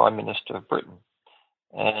the Prime Minister of Britain.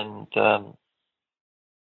 And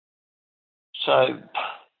so,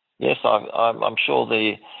 yes, I'm sure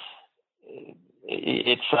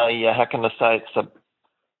it's a, how can I say,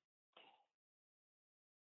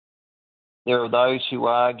 there are those who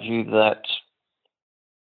argue that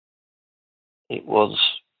it was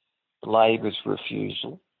Labor's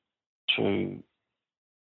refusal to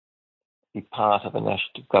be part of a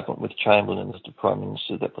national government with Chamberlain as the Prime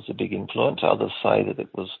Minister that was a big influence. Others say that it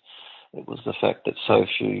was the fact that so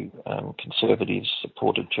few Conservatives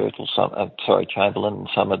supported Chamberlain, and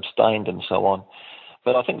some abstained and so on.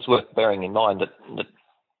 But I think it's worth bearing in mind that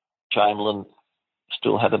Chamberlain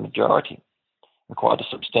still had a majority, and quite a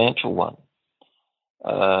substantial one,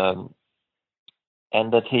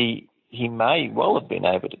 and that he may well have been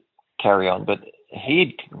able to carry on, but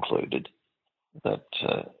he'd concluded that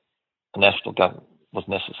a national government was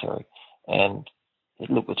necessary. And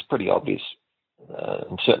it's pretty obvious,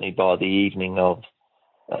 and certainly by the evening of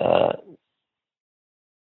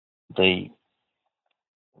the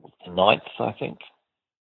 9th, I think.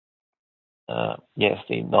 Yes,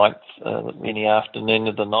 the 9th, in the afternoon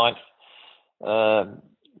of the 9th,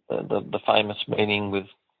 the famous meeting with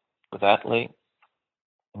Attlee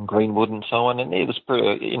and Greenwood and so on, and it was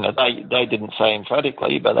pretty, they didn't say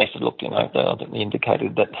emphatically, but they said, look, I think they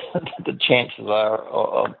indicated that the chances are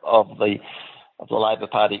of the Labor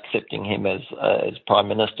Party accepting him as Prime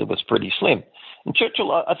Minister was pretty slim. And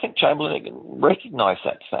Churchill, I think Chamberlain recognised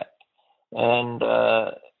that fact, and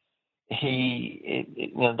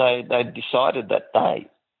they decided that day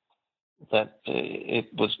that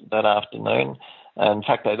it was that afternoon. In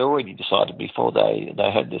fact, they'd already decided before they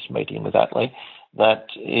had this meeting with Attlee that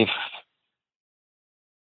if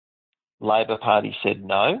Labor Party said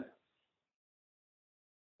no,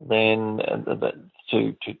 then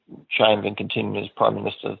to Chamberlain continue as Prime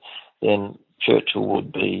Minister, then Churchill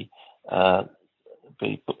would be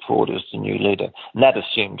put forward as the new leader. And that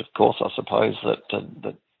assumed, of course, I suppose,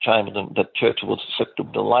 that Churchill was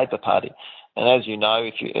acceptable to the Labor Party. And as you know,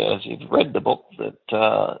 as you've read the book, that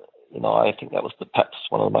I think that was perhaps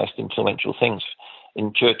one of the most influential things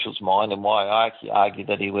in Churchill's mind, and why I argue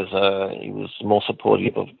that he was more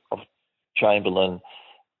supportive of Chamberlain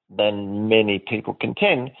than many people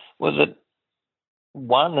contend, was that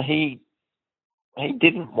one, he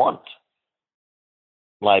didn't want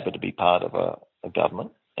Labor to be part of a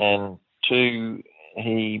government, and two,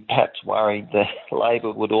 he perhaps worried that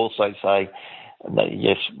Labor would also say that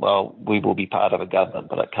yes, well, we will be part of a government,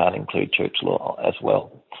 but it can't include Churchill as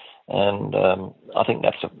well. And I think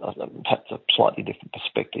that's perhaps a slightly different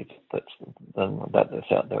perspective than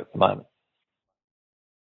that's out there at the moment.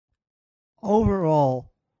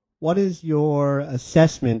 Overall, what is your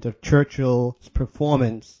assessment of Churchill's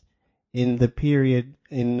performance in the period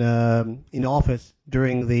in office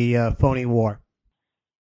during the phony war?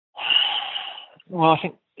 Well, I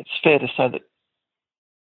think it's fair to say that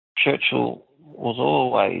Churchill was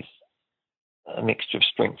always a mixture of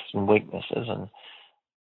strengths and weaknesses,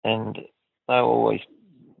 and they were always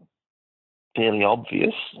fairly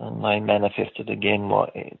obvious, and they manifested again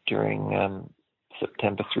during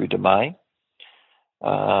September through to May.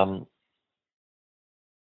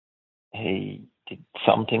 He did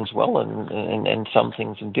some things well and some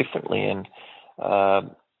things indifferently, and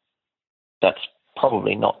that's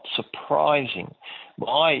probably not surprising.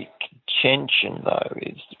 My contention, though,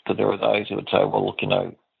 is because there are those who would say, well, look,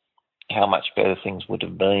 how much better things would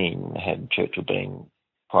have been had Churchill been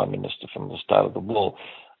Prime Minister from the start of the war.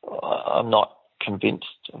 I'm not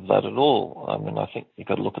convinced of that at all. I mean, I think you've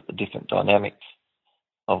got to look at the different dynamics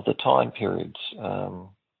of the time periods.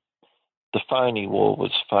 The phony war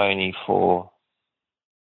was phony for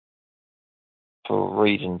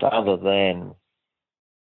reasons other than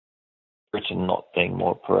Britain not being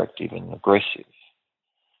more proactive and aggressive.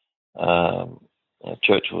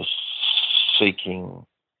 Churchill was seeking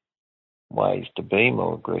ways to be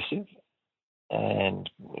more aggressive, and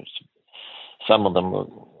some of them were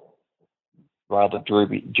rather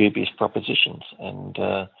dubious propositions, and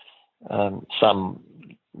some,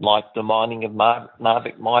 like the mining of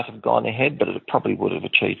Narvik, might have gone ahead, but it probably would have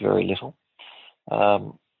achieved very little.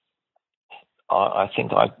 I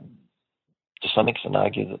think I, to some extent,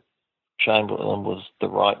 argue that Chamberlain was the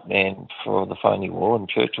right man for the Phoney War, and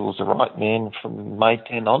Churchill was the right man from May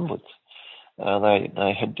 10 onwards.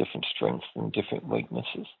 They had different strengths and different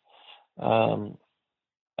weaknesses. And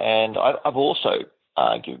I've also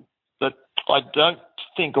argued that I don't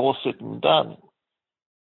think, all said and done,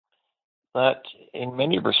 that in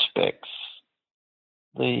many respects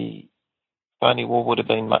the Phoney War would have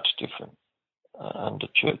been much different under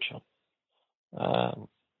Churchill. And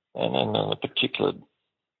a particular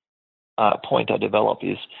point I develop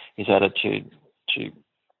is his attitude to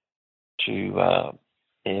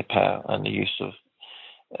air power and the use of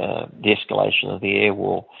the escalation of the air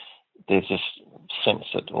war. There's this sense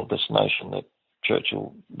that, or this notion that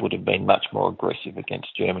Churchill would have been much more aggressive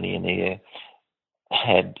against Germany in the air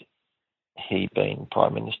had he been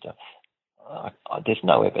Prime Minister. There's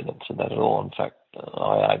no evidence of that at all. In fact,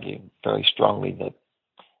 I argue very strongly that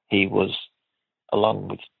he was, along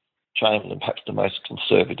with Chamberlain, perhaps the most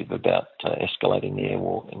conservative about escalating the air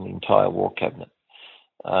war in the entire War Cabinet.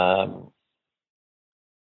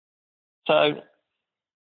 So,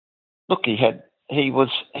 look, he was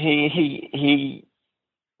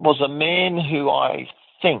a man who I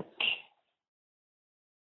think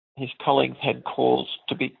his colleagues had cause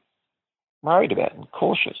to be worried about and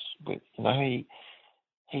cautious with.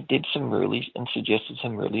 He did some really, and suggested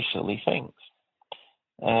some really silly things,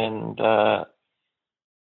 and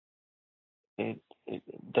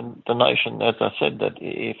the notion, as I said, that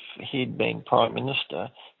if he'd been Prime Minister,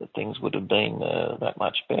 that things would have been that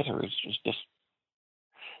much better is just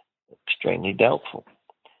extremely doubtful.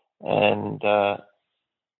 And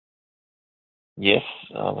yes,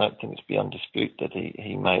 I don't think it's beyond dispute that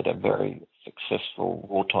he made a very successful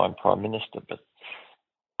wartime Prime Minister, but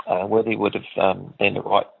whether he would have been the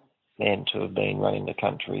right man to have been running the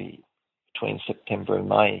country between September and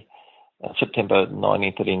May, September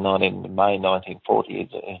 1939 and May 1940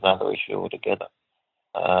 is another issue altogether.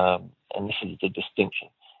 And this is the distinction.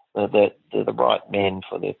 They're the right men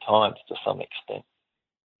for their times to some extent.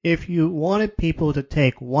 If you wanted people to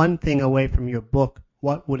take one thing away from your book,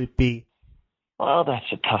 what would it be? Well,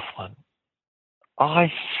 that's a tough one.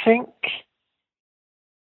 I think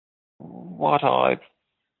what I've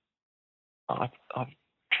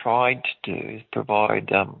tried to do is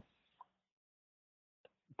provide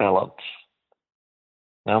balance.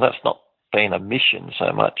 Now, that's not been a mission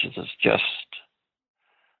so much as it's just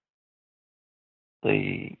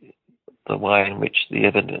the way in which the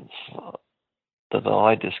evidence that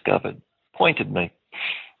I discovered pointed me.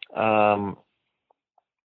 I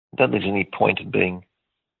don't think there's any point in being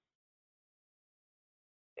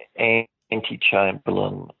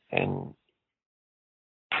anti-Chamberlain and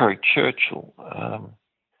pro-Churchill.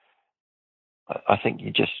 I think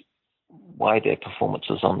you just weigh their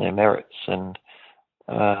performances on their merits, and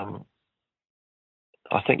I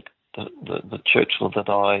think the Churchill that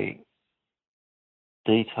I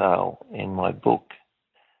detail in my book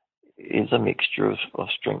is a mixture of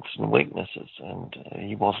strengths and weaknesses, and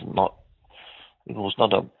he was not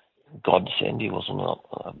a godsend. He was not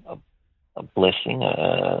a blessing.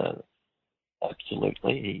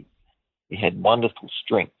 Absolutely, he had wonderful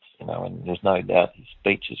strengths, and there's no doubt his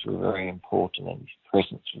speeches were very important and his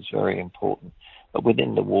presence was very important. But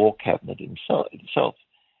within the War Cabinet itself,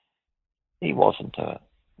 he wasn't a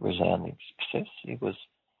resounding success. He was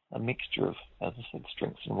a mixture of, as I said,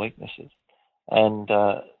 strengths and weaknesses. And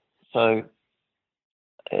so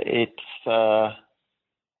it's I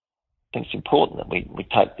think it's important that we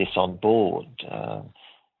take this on board.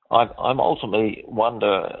 I'm ultimately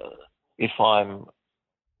wonder if I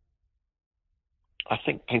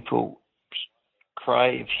think people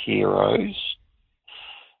crave heroes,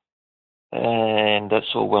 and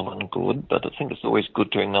that's all well and good, but I think it's always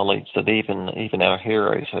good to acknowledge that even our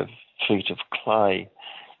heroes have feet of clay,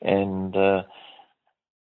 and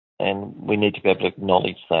we need to be able to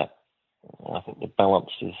acknowledge that. I think the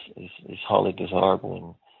balance is highly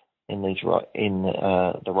desirable in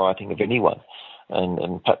the writing of anyone,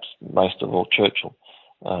 and perhaps most of all Churchill.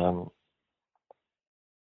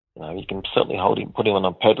 You can certainly put him on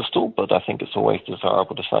a pedestal, but I think it's always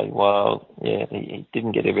desirable to say, well, yeah, he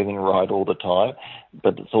didn't get everything right all the time.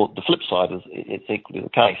 But the flip side is it's equally the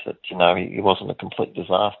case that, he wasn't a complete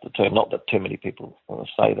disaster too. Not that too many people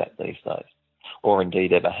say that these days, or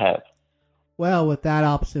indeed ever have. Well, with that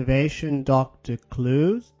observation, Dr.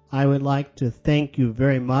 Clues, I would like to thank you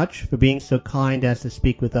very much for being so kind as to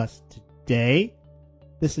speak with us today.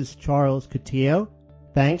 This is Charles Coutinho.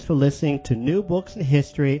 Thanks for listening to New Books in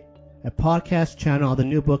History, a podcast channel on the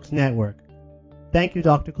New Books Network. Thank you,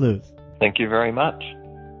 Dr. Clues. Thank you very much.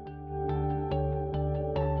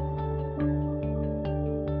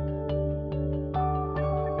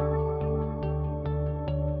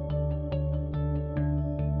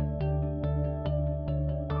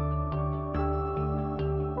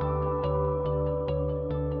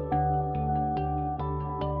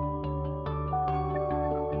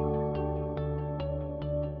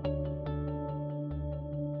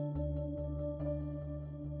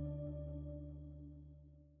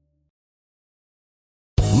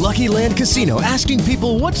 Lucky Land Casino, asking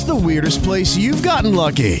people, what's the weirdest place you've gotten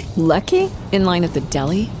lucky? Lucky? In line at the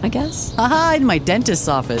deli, I guess? Aha, in my dentist's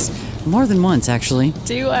office. More than once, actually.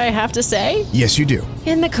 Do I have to say? Yes, you do.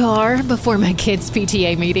 In the car before my kids'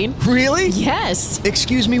 PTA meeting. Really? Yes.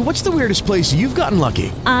 Excuse me, what's the weirdest place you've gotten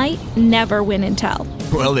lucky? I never win and tell.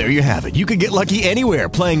 Well, there you have it. You can get lucky anywhere,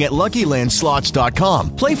 playing at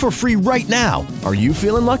LuckyLandSlots.com. Play for free right now. Are you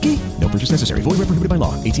feeling lucky? No purchase necessary. Void where prohibited by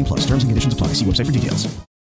law. 18+. Terms and conditions apply. See website for details.